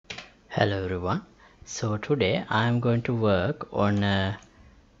Hello everyone. So today I'm going to work on a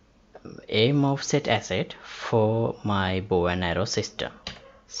aim offset asset for my bow and arrow system.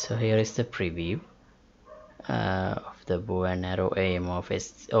 So here is the preview of the bow and arrow aim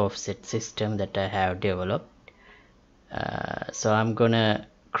offset system that I have developed. So I'm gonna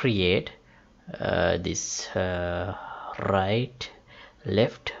create this right,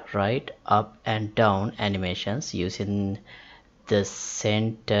 left, right, up and down animations using the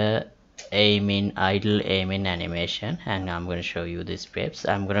center idle aim in animation, and I'm going to show you these steps.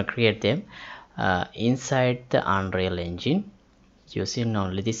 I'm going to create them inside the Unreal Engine using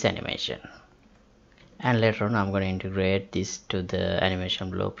only this animation, and later on I'm going to integrate this to the animation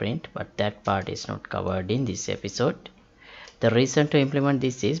blueprint, but that part is not covered in this episode. The reason to implement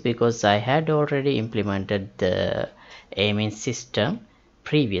this is because I had already implemented the aiming system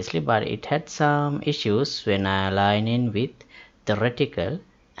previously, but it had some issues when I align in with the reticle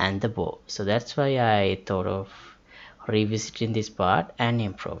and the bow. So that's why I thought of revisiting this part and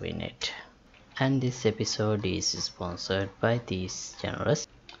improving it. And this episode is sponsored by these generous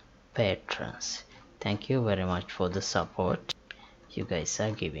patrons. Thank you very much for the support you guys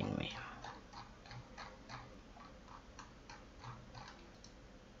are giving me.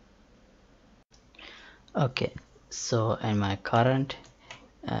 Okay, so in my current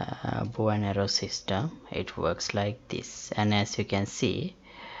bow and arrow system, it works like this, and as you can see,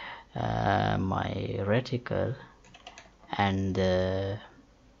 my reticle and the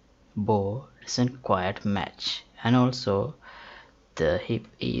bow doesn't quite match, and also the hip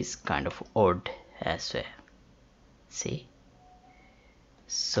is kind of odd as well. See,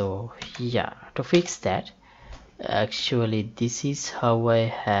 so yeah, to fix that, actually this is how I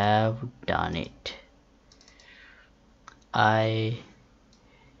have done it. I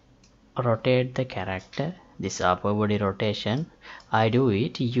rotate the character, this upper body rotation. I do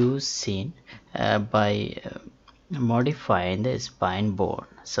it using by modifying the spine bone,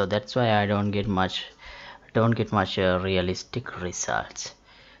 so that's why I don't get much realistic results.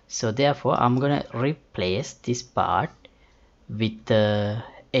 So therefore I'm gonna replace this part with the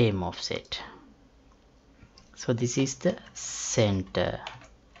aim offset. So this is the center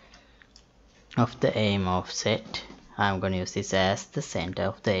of the aim offset. I'm gonna use this as the center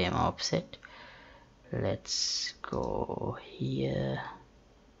of the aim offset. Let's go here.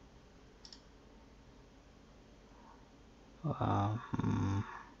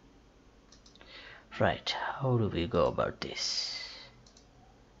 Right, how do we go about this?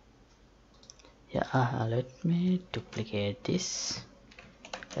 Yeah, let me duplicate this.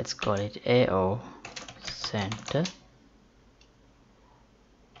 Let's call it AO center,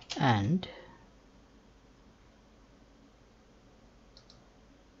 and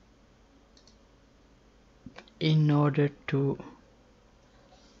in order to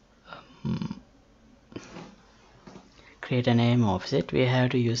create an aim offset, we have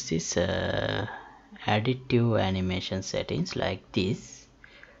to use this additive animation settings like this,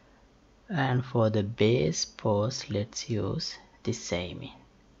 and for the base pose let's use this aiming.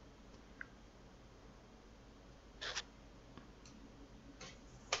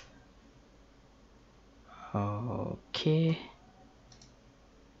 Okay,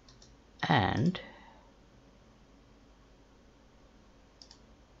 and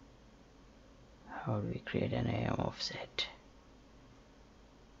how do we create an aim offset?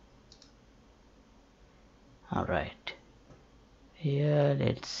 Alright, here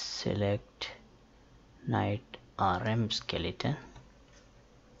let's select Knight RM skeleton,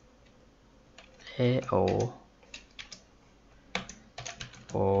 AO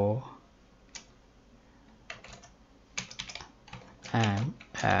O and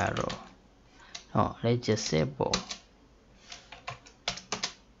arrow. No, let's just say bow.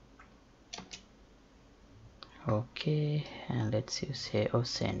 Okay, and let's use AO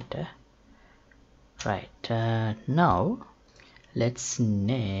center. Right, now let's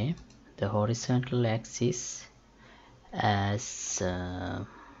name the horizontal axis as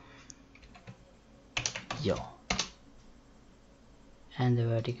yaw, and the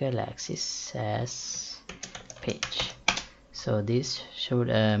vertical axis as pitch. So this should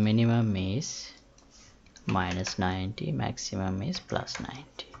minimum is -90, maximum is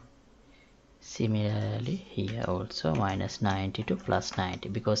 +90. Similarly here also -90 to +90,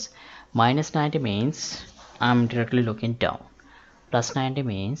 because -90 means I'm directly looking down, +90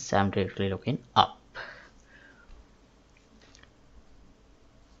 means I'm directly looking up.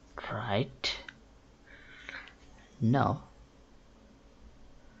 Right, now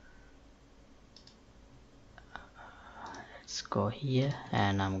let's go here,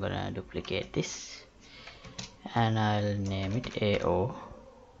 and I'm gonna duplicate this, and I'll name it AO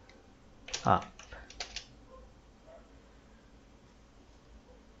up.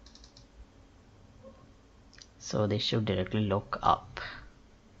 So they should directly look up.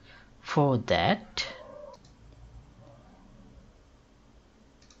 For that,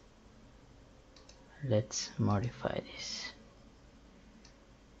 let's modify this.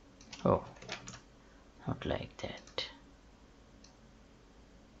 Oh, not like that.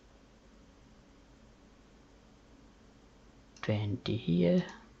 $20 here,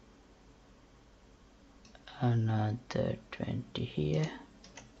 another $20 here,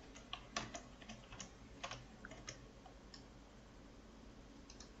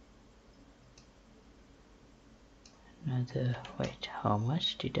 another, wait, how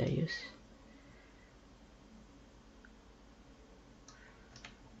much did I use?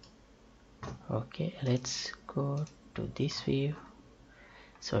 Okay, let's go to this view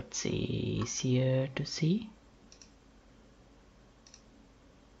so it's easier to see.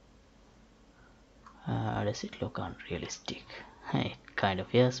 Does it look unrealistic? It kind of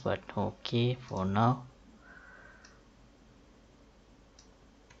is, but okay for now.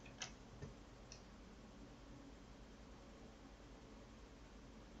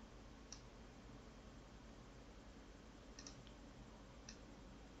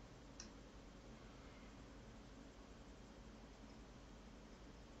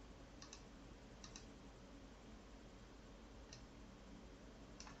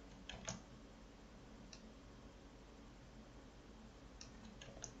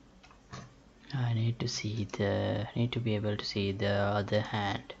 I need to be able to see the other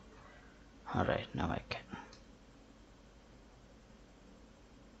hand. Alright, now I can.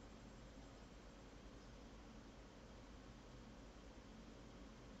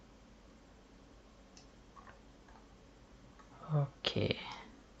 Okay,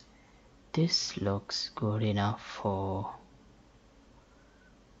 this looks good enough for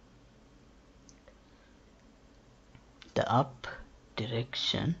the up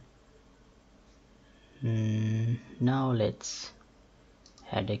direction. Now let's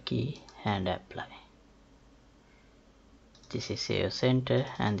add a key and apply. This is AO center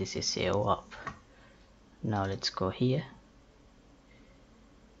and this is AO up. Now let's go here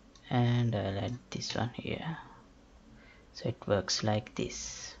and I'll add this one here, so it works like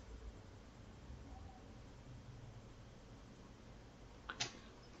this.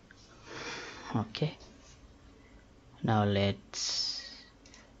 Okay, now let's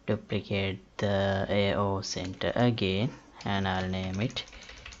duplicate the AO center again and I'll name it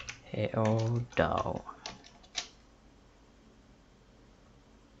AO down.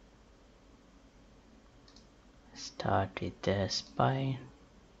 Start with the spine,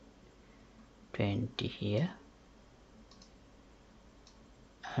 20 here,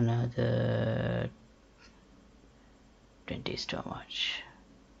 another 20 is too much,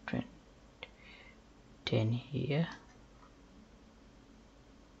 10 here,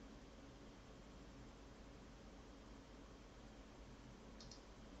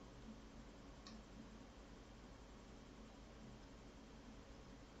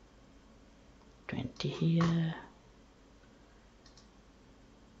 here,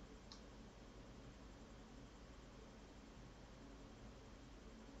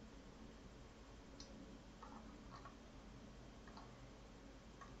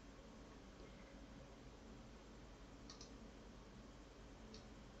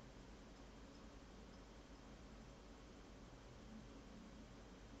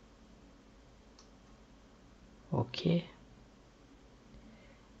 okay.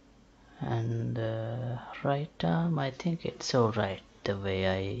 And right arm, I think it's alright the way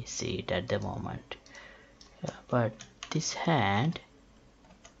I see it at the moment, but this hand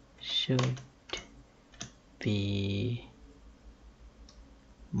should be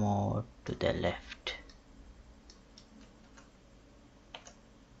more to the left.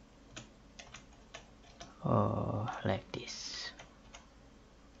 Or like this.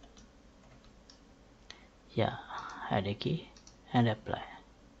 Yeah, add a key and apply.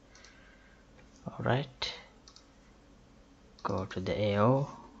 Alright, go to the AO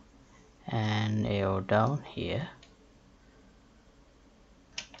and AO down here.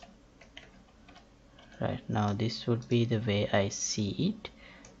 Right, now this would be the way I see it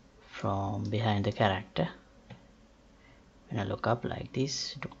from behind the character. When I look up like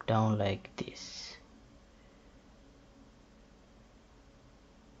this, look down like this.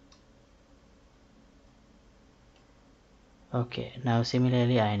 Okay, now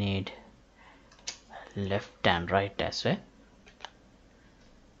similarly I need left and right as well.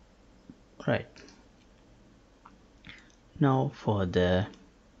 Right, now for the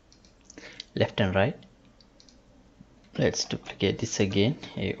left and right, let's duplicate this again,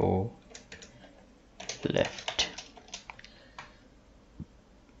 AO left,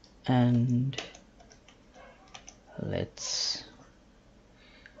 and let's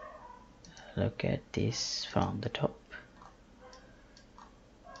look at this from the top.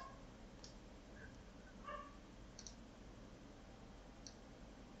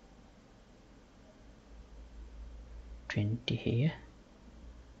 $20 here.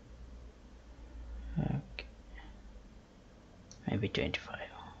 Okay, maybe 25.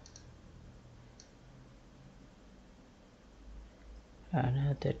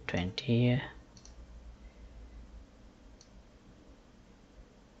 Another 20 here.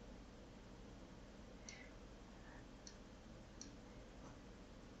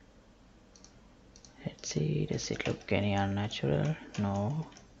 Let's see, does it look any unnatural? No,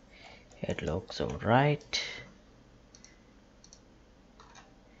 it looks alright.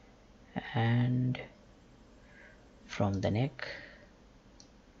 And from the neck,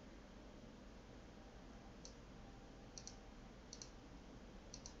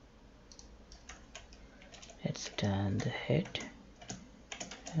 let's turn the head.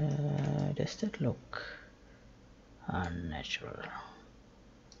 Does that look unnatural?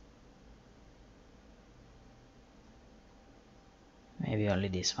 Maybe only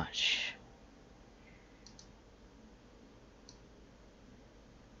this much.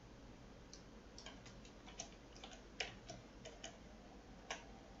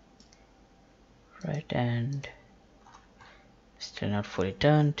 Right, and still not fully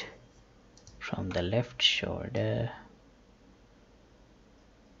turned. From the left shoulder,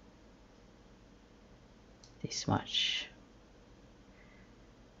 this much.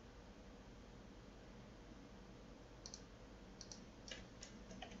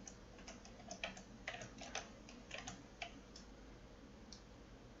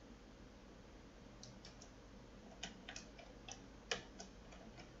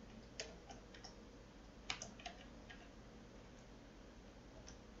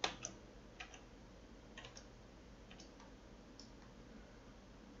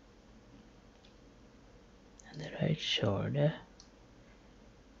 And the right shoulder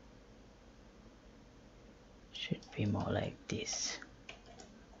should be more like this.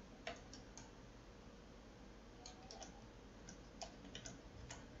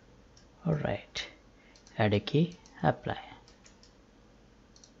 Alright, add a key, apply.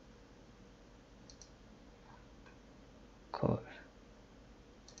 Cool.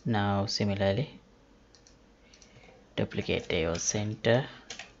 Now similarly, duplicate your center,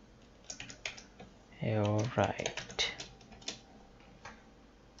 your right.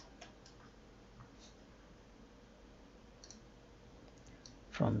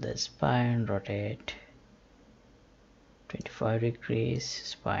 From the spine, rotate 25 degrees,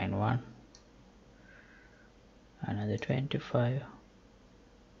 spine 1, another 25,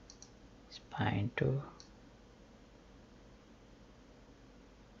 spine 2.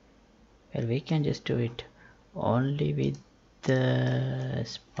 Well, we can just do it only with the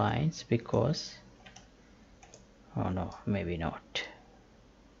spines because, oh no, maybe not,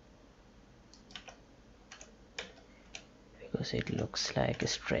 because it looks like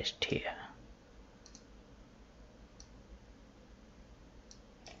stretched here.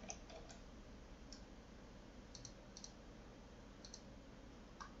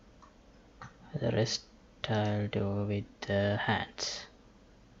 The rest I'll do with the hands.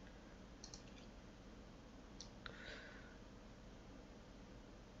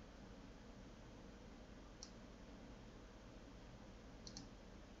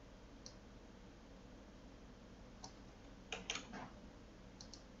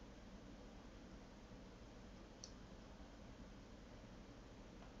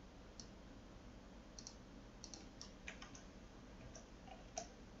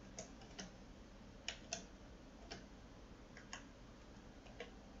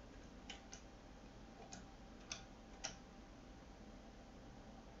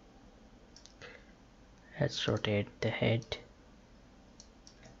 Let's rotate the head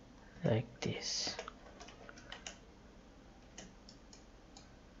like this.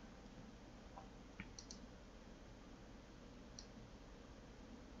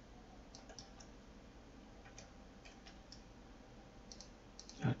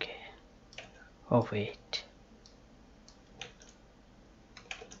 Okay. Oh wait.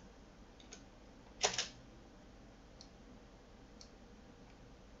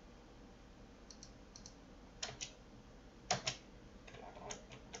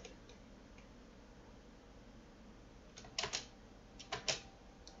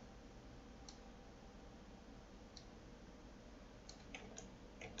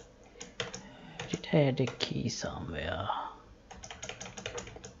 Did I add a key somewhere?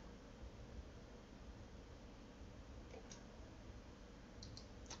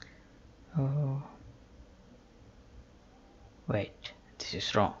 Wait, this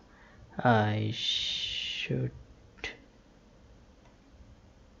is wrong. I should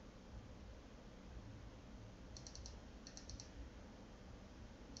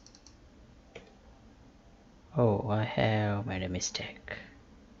oh, I have made a mistake.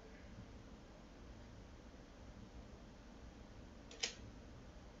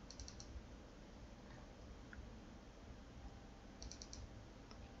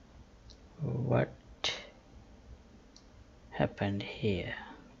 What happened here?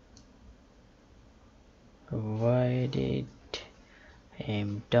 Why did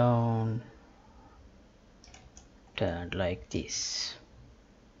aim down turn like this?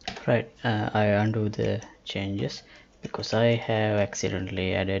 Right, I undo the changes because I have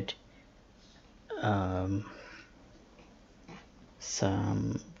accidentally added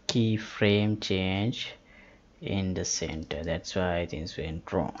some keyframe change in the center. That's why things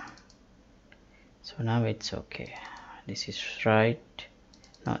went wrong. So now it's okay. This is right.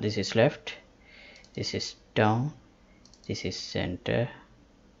 No, this is left. This is down. This is center.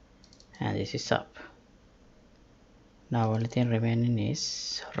 And this is up. Now only thing remaining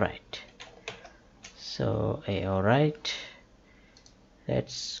is right. So alright.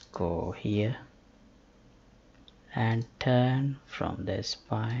 Let's go here and turn from the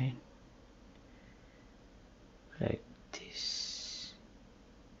spine like this.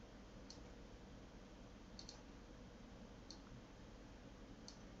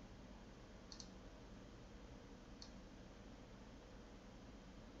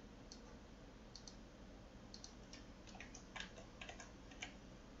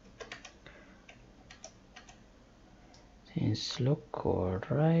 Things look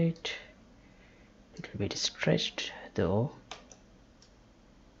alright. Little bit stretched though.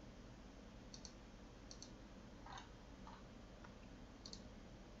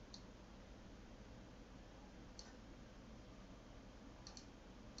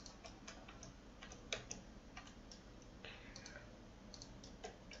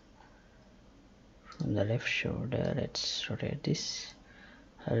 From the left shoulder, let's rotate this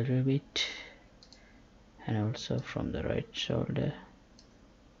a little bit, and also from the right shoulder.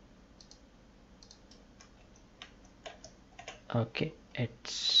 Okay,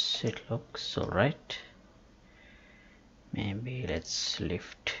 it looks alright. Maybe let's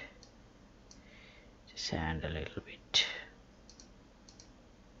lift this hand a little bit.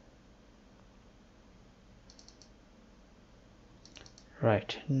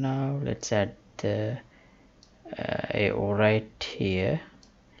 Right, now let's add the AO right here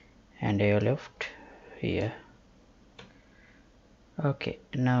and AO left here. Okay,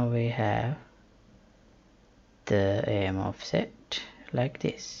 now we have the aim offset like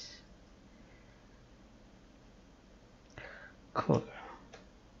this. Cool.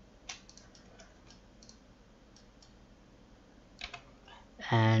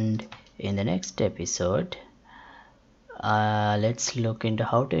 And in the next episode, let's look into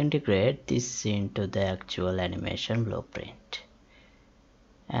how to integrate this into the actual animation blueprint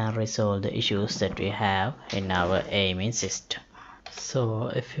and resolve the issues that we have in our aiming system. So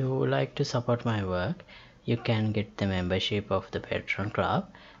if you would like to support my work, you can get the membership of the Patreon club.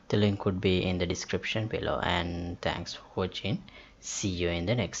 The link would be in the description below, and thanks for watching. See you in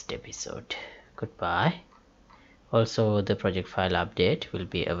the next episode. Goodbye. Also, the project file update will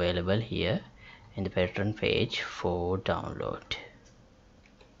be available here in the Patreon page for download.